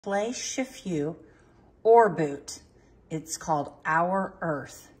PlayShifu Orboot. It's called Our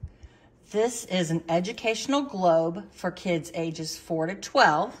Earth. This is an educational globe for kids ages 4 to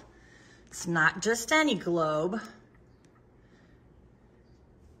 12. It's not just any globe.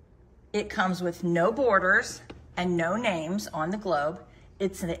 It comes with no borders and no names on the globe.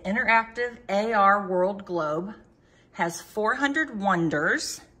 It's an interactive AR world globe, has 400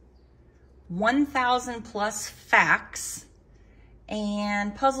 wonders, 1,000 plus facts,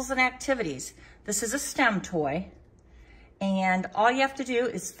 and puzzles and activities. This is a STEM toy, and all you have to do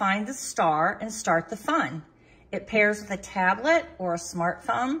is find the star and start the fun. It pairs with a tablet or a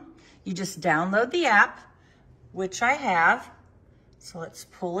smartphone. You just download the app, which I have. So let's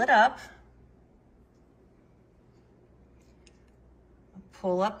pull it up.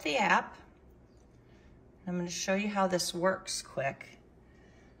 Pull up the app. I'm going to show you how this works quick.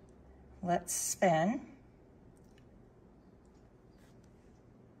 Let's spin.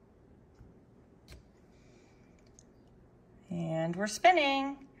 And we're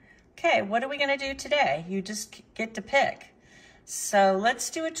spinning. Okay, what are we gonna do today? You just get to pick. So let's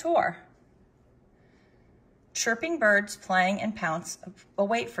do a tour. Chirping birds playing and pounce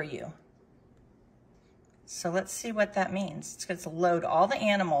await for you. So let's see what that means. It's going to load all the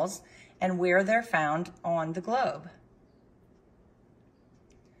animals and where they're found on the globe.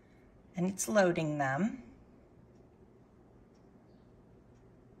 And it's loading them.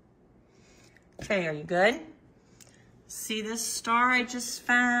 Okay, are you good? See this star I just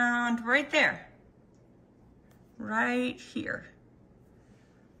found right there, right here.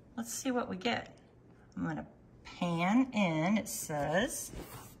 Let's see what we get. I'm gonna pan in, it says.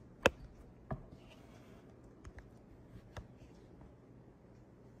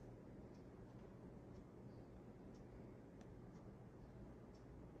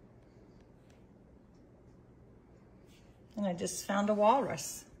 And I just found a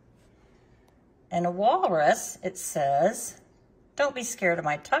walrus. And a walrus, it says, don't be scared of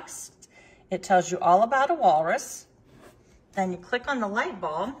my text. It tells you all about a walrus. Then you click on the light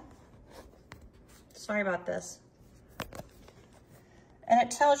bulb. Sorry about this. And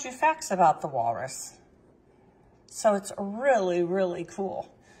it tells you facts about the walrus. So it's really, really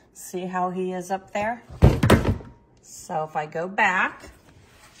cool. See how he is up there? So if I go back,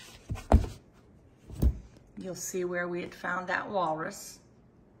 you'll see where we had found that walrus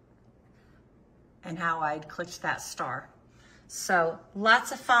and how I'd clicked that star. So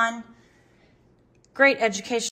lots of fun, great education.